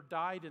that never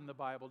died in the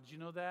Bible. Did you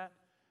know that?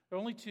 There are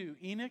only 2,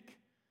 Enoch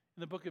in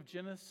the book of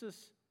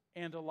Genesis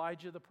and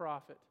Elijah the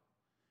prophet.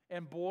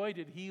 And boy,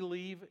 did he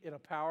leave in a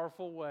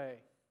powerful way.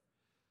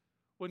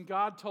 When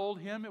God told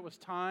him it was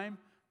time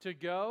to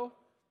go,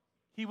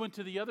 he went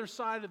to the other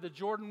side of the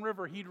Jordan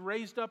River. He'd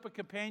raised up a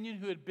companion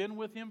who had been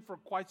with him for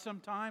quite some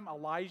time,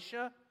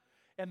 Elisha.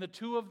 And the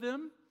 2 of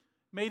them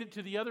made it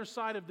to the other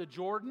side of the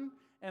Jordan.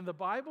 And the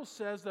Bible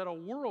says that a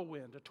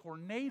whirlwind, a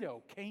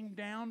tornado, came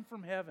down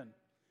from heaven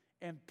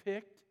and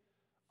picked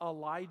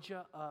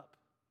Elijah up.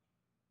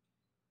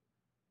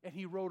 And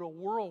he rode a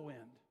whirlwind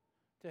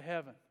to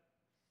heaven.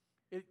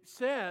 It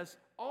says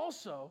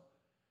also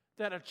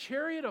that a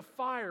chariot of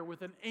fire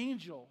with an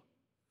angel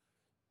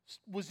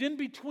was in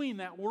between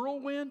that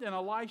whirlwind and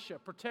Elisha,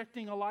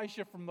 protecting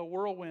Elisha from the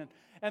whirlwind.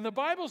 And the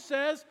Bible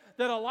says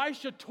that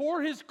Elisha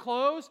tore his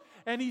clothes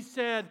and he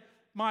said,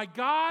 my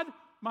God,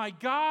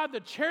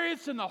 the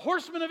chariots and the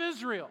horsemen of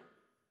Israel.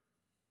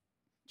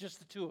 Just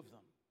the two of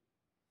them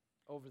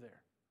over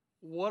there.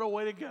 What a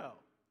way to go.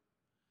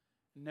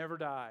 Never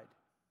died.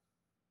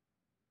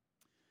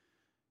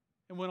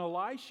 And when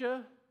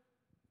Elisha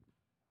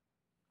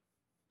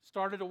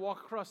started to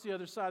walk across the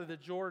other side of the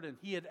Jordan,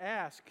 he had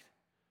asked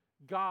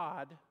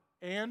God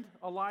and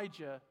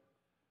Elijah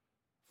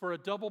for a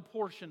double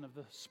portion of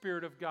the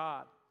Spirit of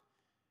God.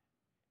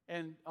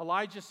 And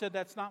Elijah said,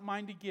 that's not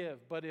mine to give,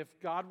 but if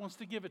God wants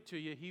to give it to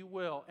you, He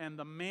will. And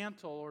the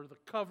mantle or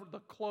the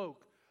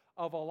cloak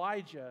of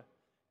Elijah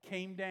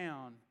came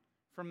down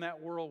from that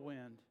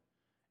whirlwind.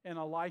 And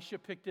Elisha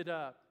picked it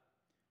up.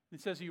 It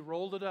says he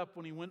rolled it up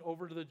when he went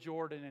over to the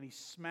Jordan and he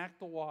smacked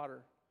the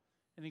water.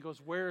 And he goes,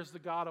 where is the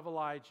God of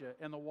Elijah?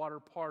 And the water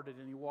parted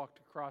and he walked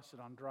across it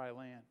on dry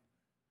land.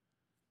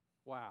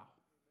 Wow.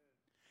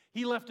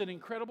 He left an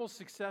incredible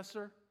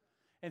successor,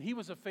 and he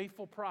was a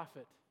faithful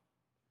prophet.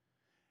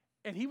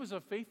 And he was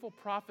a faithful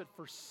prophet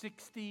for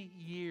 60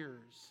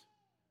 years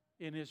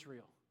in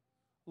Israel.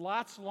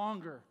 Lots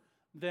longer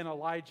than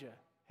Elijah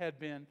had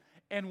been.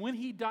 And when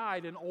he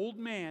died, an old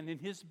man in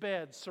his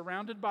bed,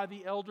 surrounded by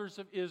the elders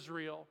of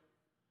Israel,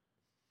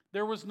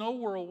 there was no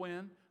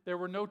whirlwind, there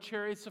were no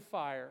chariots of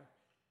fire.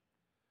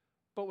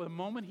 But the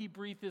moment he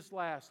breathed his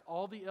last,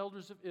 all the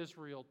elders of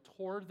Israel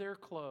tore their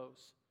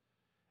clothes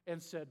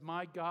and said,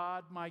 my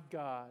God,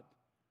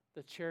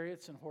 the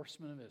chariots and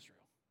horsemen of Israel.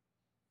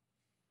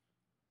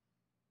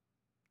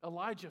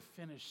 Elijah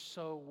finished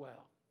so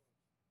well.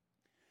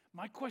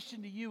 My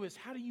question to you is,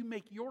 how do you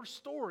make your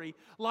story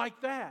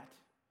like that?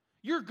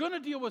 You're going to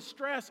deal with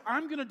stress.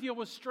 I'm going to deal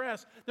with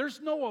stress.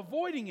 There's no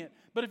avoiding it.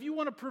 But if you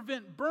want to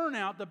prevent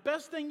burnout, the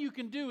best thing you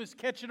can do is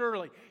catch it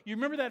early. You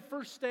remember that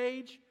first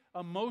stage?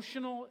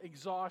 Emotional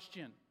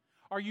exhaustion.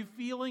 Are you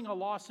feeling a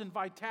loss in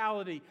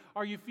vitality?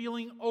 Are you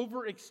feeling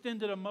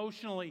overextended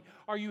emotionally?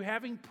 Are you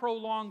having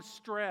prolonged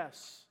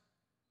stress?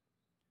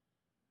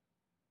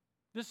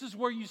 This is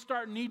where you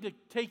need to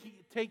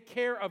take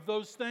care of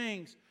those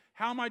things.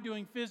 How am I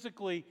doing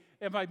physically?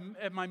 Am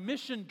I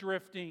mission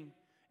drifting?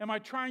 Am I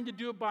trying to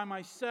do it by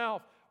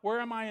myself? Where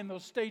am I in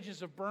those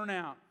stages of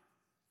burnout?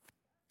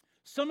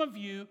 Some of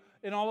you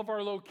in all of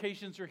our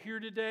locations are here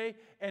today,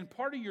 and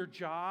part of your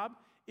job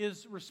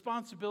is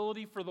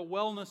responsibility for the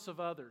wellness of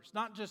others.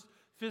 Not just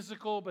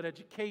physical, but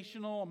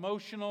educational,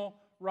 emotional,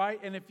 right?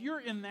 And if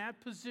you're in that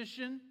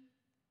position,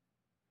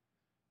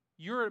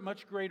 you're at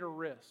much greater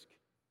risk.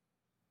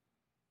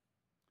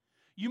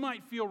 You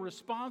might feel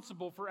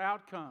responsible for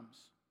outcomes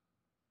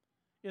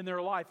in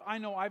their life. I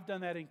know I've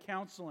done that in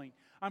counseling.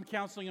 I'm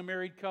counseling a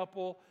married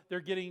couple.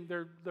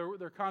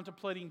 They're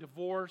contemplating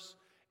divorce,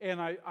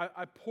 and I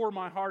pour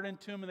my heart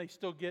into them, and they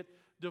still get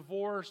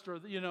divorced,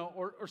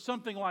 or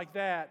something like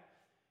that.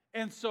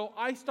 And so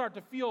I start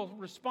to feel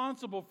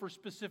responsible for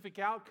specific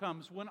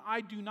outcomes when I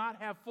do not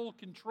have full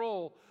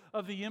control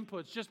of the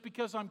inputs. Just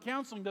because I'm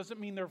counseling doesn't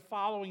mean they're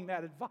following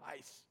that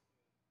advice.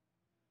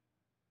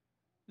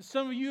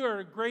 Some of you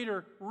are at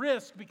greater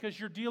risk because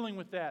you're dealing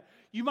with that.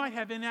 You might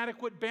have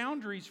inadequate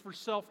boundaries for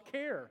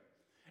self-care,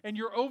 and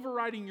you're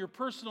overriding your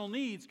personal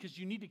needs because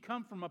you need to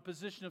come from a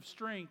position of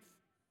strength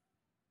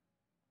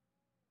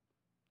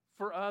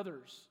for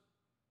others.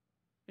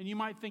 And you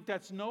might think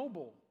that's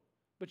noble,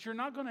 but you're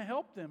not going to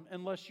help them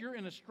unless you're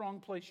in a strong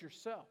place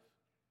yourself.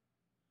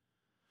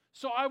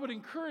 So I would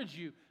encourage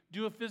you,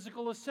 do a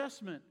physical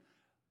assessment.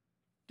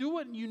 Do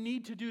what you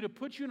need to do to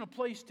put you in a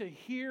place to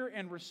hear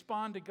and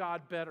respond to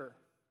God better.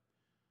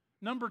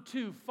 Number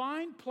 2,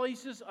 find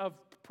places of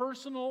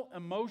personal,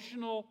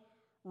 emotional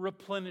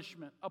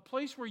replenishment. A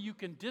place where you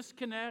can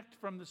disconnect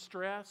from the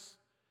stress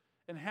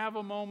and have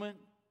a moment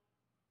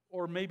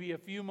or maybe a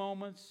few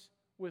moments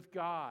with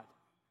God.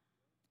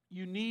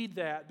 You need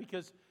that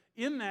because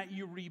in that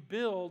you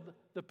rebuild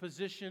the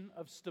position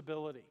of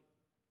stability.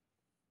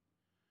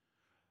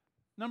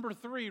 Number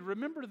 3,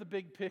 remember the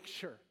big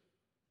picture.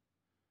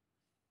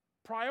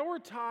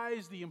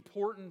 Prioritize the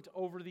important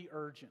over the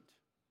urgent.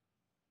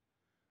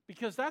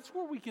 Because that's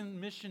where we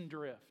can mission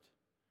drift.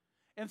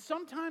 And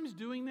sometimes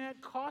doing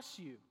that costs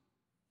you.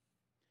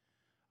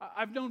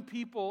 I've known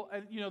people,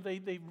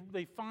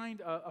 they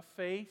find a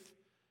faith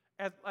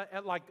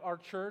at like our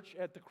church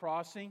at the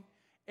Crossing,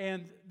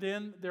 and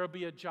then there'll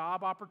be a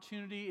job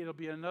opportunity, it'll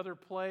be another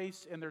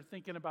place, and they're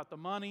thinking about the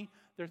money,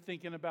 they're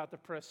thinking about the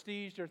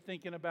prestige, they're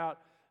thinking about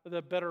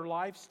the better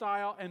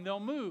lifestyle, and they'll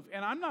move.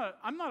 And I'm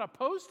not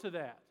opposed to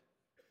that.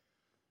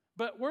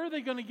 But where are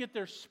they going to get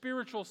their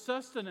spiritual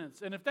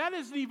sustenance? And if that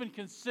isn't even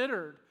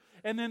considered,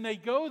 and then they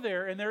go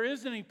there and there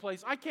isn't any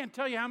place, I can't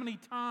tell you how many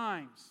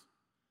times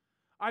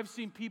I've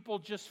seen people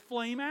just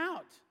flame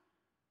out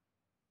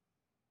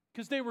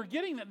because they were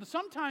getting that.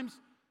 Sometimes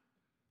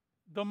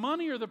The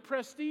money or the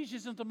prestige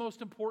isn't the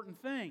most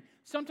important thing.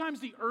 Sometimes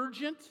the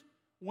urgent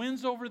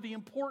wins over the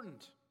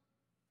important.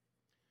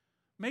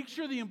 Make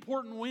sure the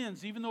important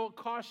wins, even though it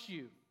costs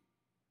you.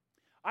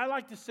 I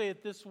like to say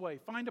it this way.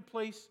 Find a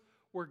place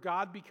where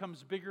God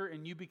becomes bigger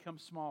and you become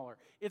smaller.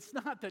 It's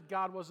not that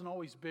God wasn't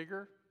always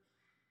bigger.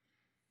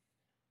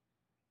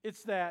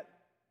 It's that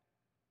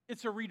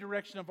it's a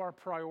redirection of our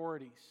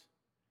priorities,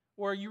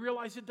 where you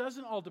realize it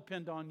doesn't all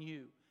depend on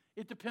you.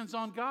 It depends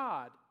on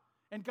God.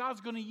 And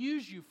God's going to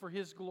use you for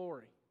His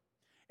glory.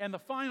 And the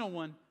final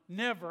one,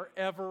 never,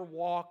 ever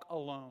walk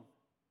alone.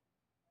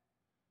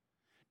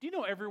 Do you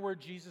know everywhere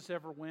Jesus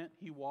ever went,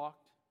 He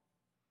walked?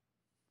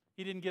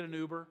 He didn't get an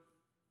Uber,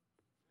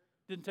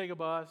 didn't take a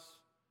bus,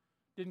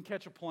 didn't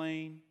catch a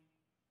plane,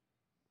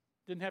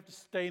 didn't have to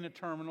stay in a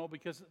terminal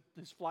because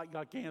his flight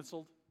got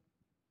canceled.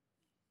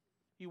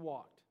 He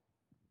walked.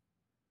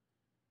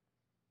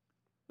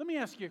 Let me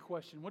ask you a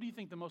question. What do you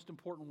think the most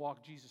important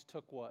walk Jesus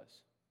took was?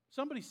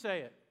 Somebody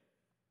say it.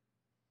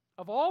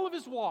 Of all of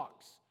His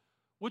walks,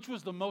 which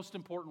was the most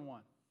important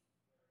one?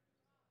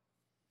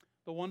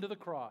 The one to the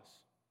cross.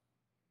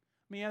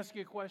 Let me ask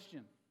you a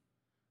question.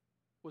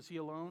 Was He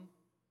alone?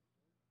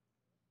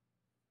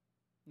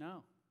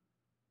 No.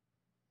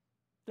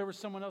 There was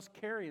someone else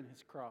carrying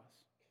His cross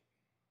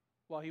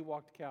while He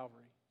walked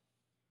Calvary.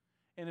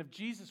 And if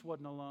Jesus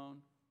wasn't alone,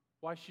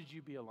 why should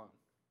you be alone?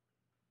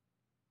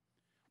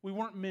 We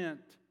weren't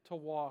meant to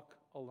walk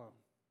alone.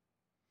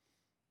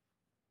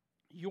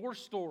 Your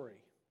story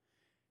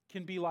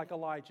can be like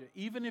Elijah.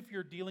 Even if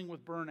you're dealing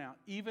with burnout,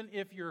 even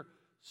if you're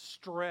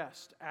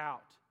stressed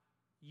out,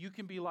 you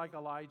can be like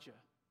Elijah.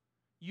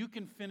 You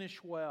can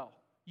finish well.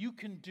 You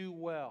can do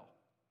well.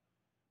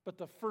 But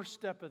the first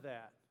step of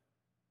that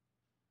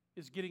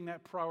is getting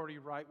that priority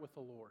right with the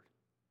Lord.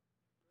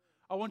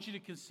 I want you to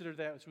consider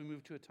that as we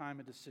move to a time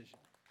of decision.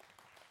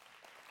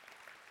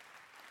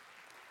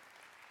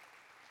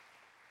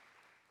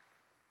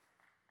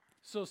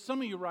 So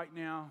some of you right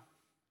now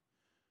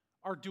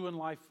are doing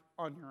life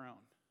on your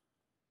own.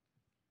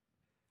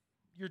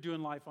 You're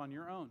doing life on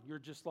your own. You're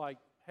just like,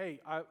 hey,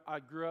 I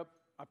grew up,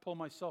 I pull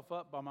myself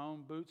up by my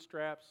own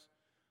bootstraps.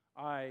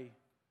 I'm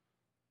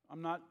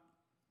not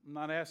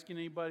asking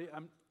anybody.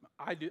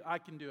 I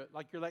can do it.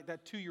 Like you're like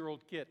that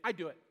 2-year-old kid. I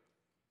do it.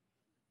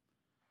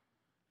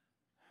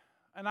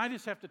 And I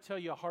just have to tell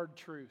you a hard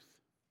truth.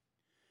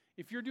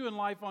 If you're doing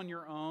life on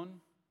your own,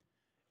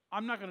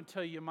 I'm not going to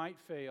tell you you might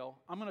fail.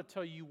 I'm going to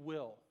tell you you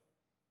will.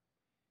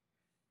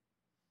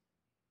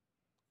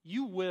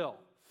 You will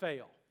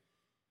fail.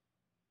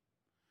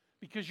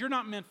 Because you're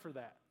not meant for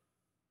that.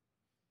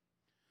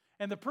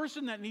 And the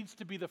person that needs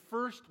to be the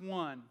first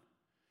one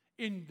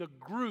in the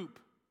group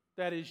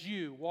that is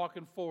you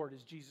walking forward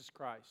is Jesus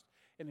Christ.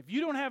 And if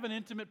you don't have an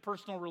intimate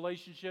personal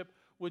relationship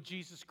with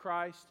Jesus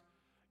Christ,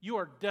 you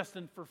are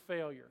destined for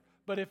failure.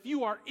 But if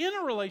you are in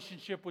a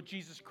relationship with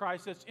Jesus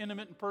Christ that's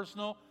intimate and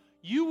personal,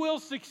 you will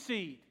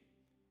succeed.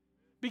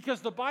 Because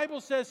the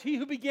Bible says, He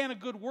who began a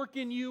good work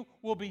in you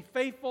will be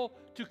faithful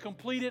to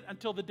complete it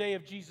until the day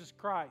of Jesus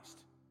Christ.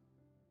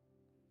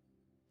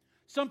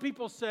 Some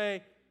people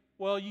say,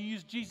 well, you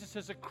use Jesus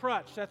as a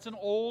crutch. That's an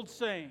old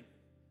saying.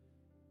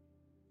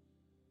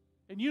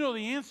 And you know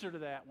the answer to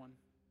that one.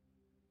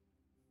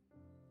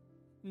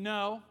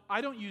 No,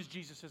 I don't use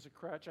Jesus as a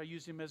crutch. I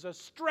use Him as a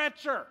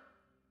stretcher.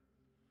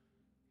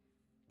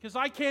 Because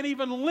I can't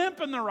even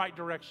limp in the right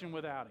direction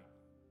without Him.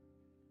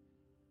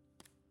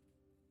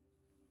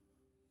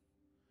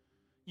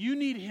 You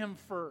need Him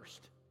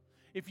first.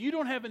 If you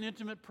don't have an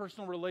intimate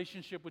personal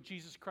relationship with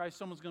Jesus Christ,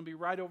 someone's going to be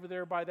right over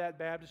there by that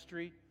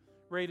baptistry,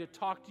 ready to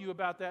talk to you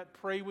about that,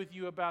 pray with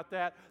you about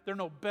that. They're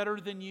no better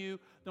than you,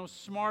 no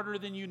smarter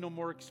than you, no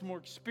more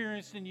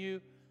experienced than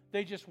you.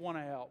 They just want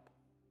to help.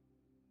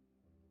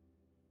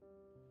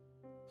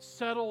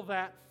 Settle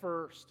that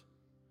first.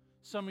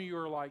 Some of you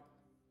are like,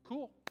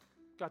 cool,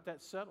 got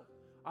that settled.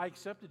 I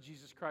accepted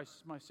Jesus Christ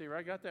as my Savior.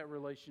 I got that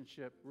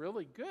relationship.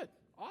 Really good.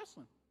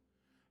 Awesome.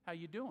 How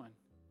you doing?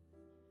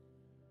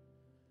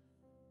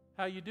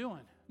 How you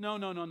doing? No.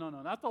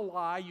 Not the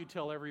lie you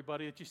tell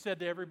everybody that you said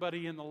to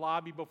everybody in the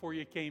lobby before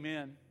you came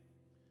in.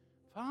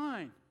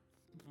 Fine.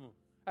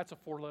 That's a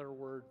 4-letter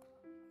word.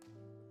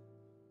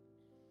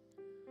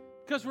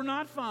 Because we're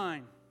not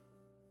fine.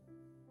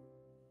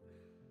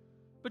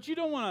 But you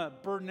don't want to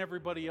burden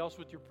everybody else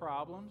with your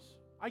problems.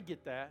 I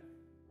get that.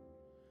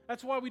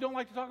 That's why we don't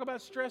like to talk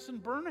about stress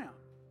and burnout.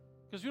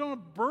 Because we don't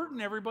want to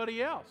burden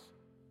everybody else.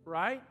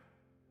 Right?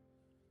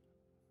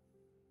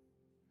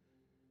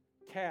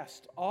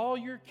 Cast all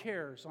your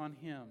cares on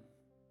Him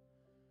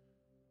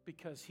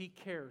because He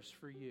cares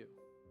for you.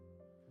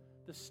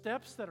 The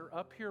steps that are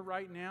up here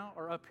right now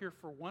are up here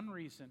for one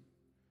reason.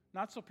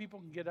 Not so people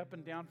can get up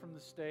and down from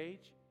the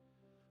stage,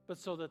 but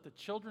so that the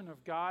children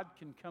of God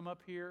can come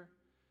up here,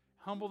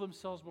 humble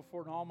themselves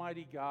before an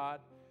almighty God,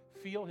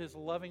 feel His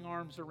loving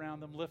arms around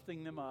them,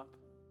 lifting them up,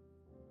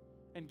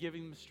 and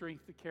giving them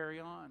strength to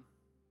carry on.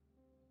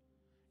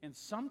 And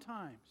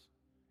sometimes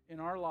in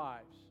our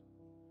lives,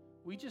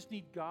 we just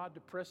need God to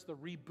press the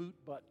reboot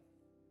button.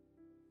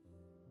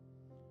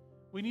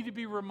 We need to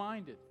be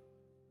reminded.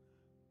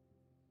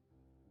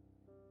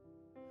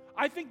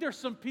 I think there's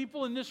some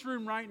people in this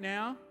room right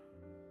now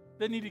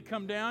that need to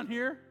come down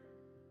here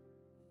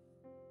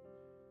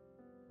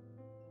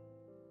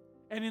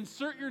and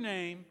insert your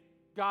name.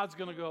 God's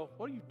going to go,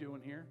 what are you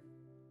doing here?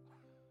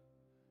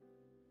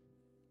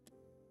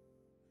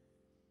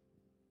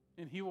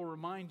 And He will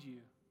remind you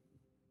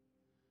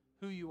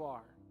who you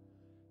are,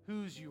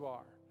 whose you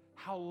are,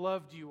 how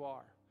loved you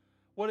are,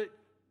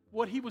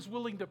 what He was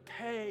willing to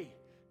pay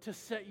to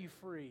set you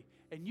free.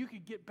 And you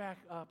could get back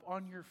up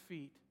on your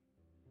feet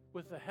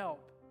with the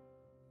help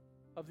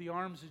of the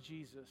arms of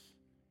Jesus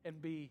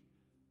and be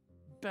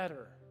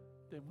better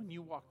than when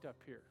you walked up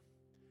here.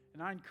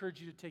 And I encourage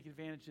you to take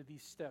advantage of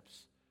these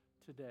steps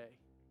today.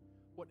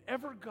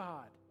 Whatever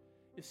God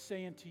is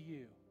saying to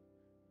you,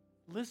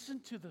 listen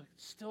to the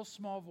still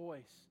small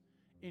voice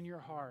in your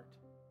heart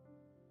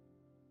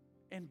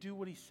and do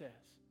what He says.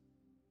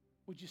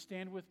 Would you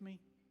stand with me?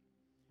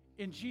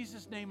 In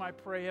Jesus' name I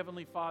pray,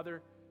 Heavenly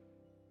Father,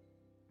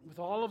 with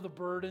all of the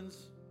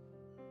burdens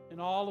and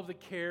all of the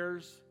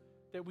cares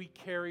that we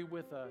carry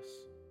with us,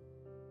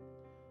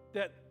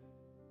 that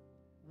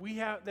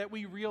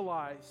we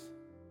realize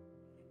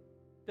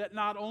that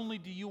not only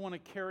do you want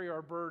to carry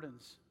our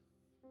burdens,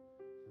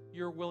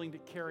 you're willing to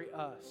carry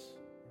us.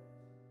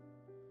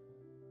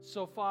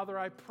 So, Father,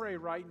 I pray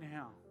right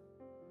now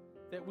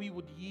that we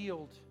would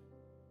yield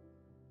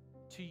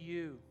to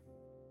you,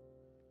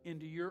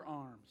 into your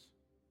arms,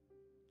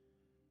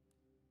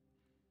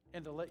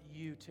 and to let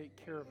you take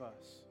care of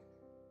us.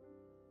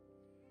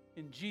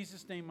 In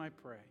Jesus' name I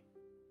pray.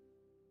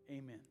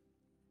 Amen.